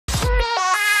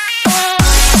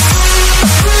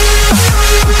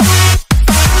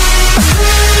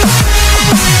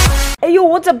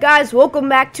what's up guys? Welcome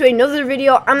back to another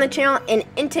video on the channel, and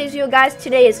in today's video guys,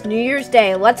 today is New Year's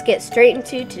Day. Let's get straight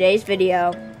into today's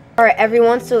video. Alright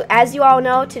everyone, so as you all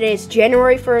know, today is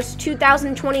January 1st,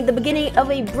 2020, the beginning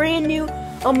of a brand new,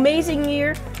 amazing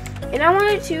year. And I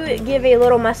wanted to give a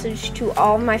little message to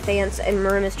all of my fans and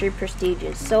Murder Mystery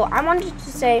Prestiges. So I wanted to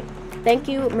say thank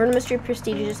you, Murder Mystery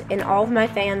Prestiges, and all of my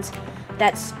fans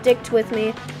that sticked with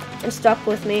me and stuck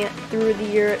with me through the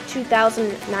year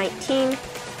 2019.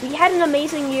 We had an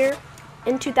amazing year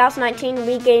in 2019.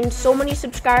 We gained so many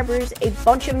subscribers, a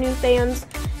bunch of new fans,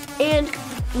 and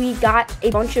we got a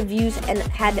bunch of views and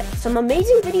had some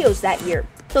amazing videos that year.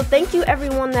 So thank you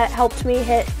everyone that helped me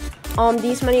hit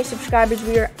these many subscribers.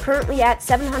 We are currently at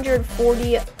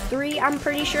 743, I'm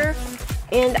pretty sure,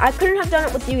 and I couldn't have done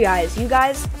it with you guys. You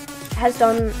guys have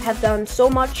done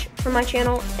so much for my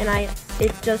channel, and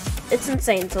it's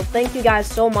insane. So thank you guys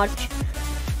so much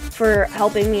for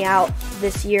helping me out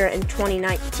this year in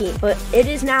 2019. But it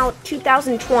is now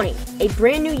 2020, a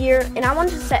brand new year, and I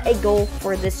wanted to set a goal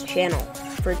for this channel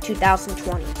for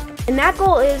 2020. And that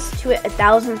goal is to hit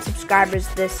 1,000 subscribers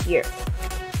this year.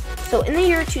 So in the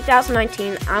year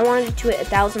 2019, I wanted to hit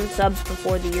 1,000 subs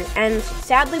before the year ends.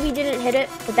 Sadly, we didn't hit it,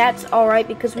 but that's alright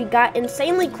because we got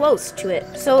insanely close to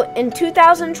it. So in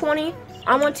 2020,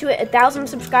 I want to hit 1,000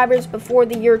 subscribers before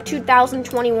the year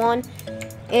 2021,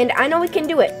 and I know we can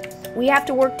do it. We have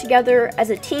to work together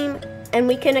as a team, and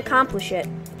we can accomplish it.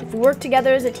 If we work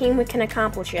together as a team, we can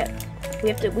accomplish it.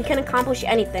 We can accomplish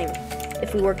anything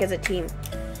if we work as a team.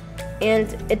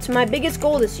 And it's my biggest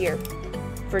goal this year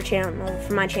for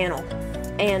my channel.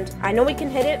 And I know we can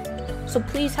hit it, so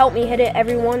please help me hit it,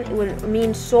 everyone. It would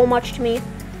mean so much to me.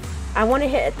 I want to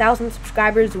hit 1,000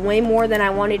 subscribers, way more than I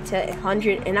wanted to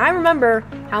 100. And I remember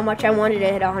how much I wanted to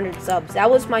hit 100 subs.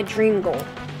 That was my dream goal.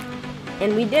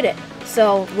 And we did it.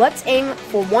 So let's aim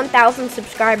for 1,000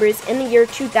 subscribers in the year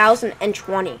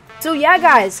 2020. So yeah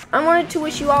guys, I wanted to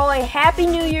wish you all a happy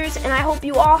New Year's, and I hope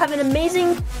you all have an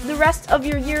amazing the rest of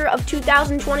your year of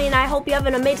 2020, and I hope you have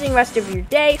an amazing rest of your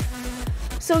day.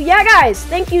 So yeah guys,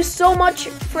 thank you so much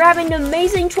for having an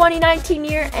amazing 2019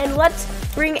 year, and let's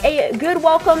bring a good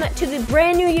welcome to the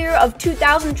brand new year of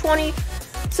 2020.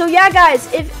 So yeah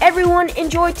guys, if everyone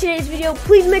enjoyed today's video,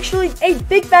 please make sure to leave a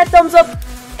big fat thumbs up.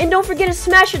 And don't forget to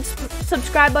smash the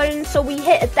subscribe button so we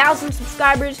hit 1,000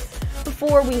 subscribers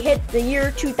before we hit the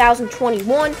year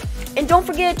 2021. And don't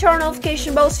forget to turn on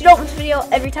notification bell so you don't miss a video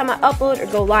every time I upload or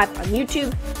go live on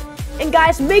YouTube. And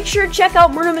guys, make sure to check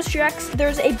out Murder Mystery X.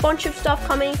 There's a bunch of stuff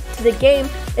coming to the game.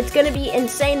 It's going to be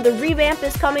insane. The revamp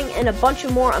is coming, and a bunch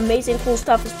of more amazing cool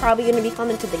stuff is probably going to be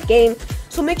coming to the game.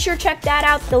 So make sure to check that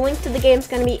out. The link to the game is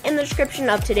going to be in the description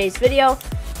of today's video.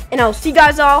 And I'll see you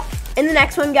guys all in the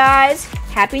next one, guys.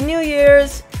 Happy New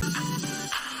Year's!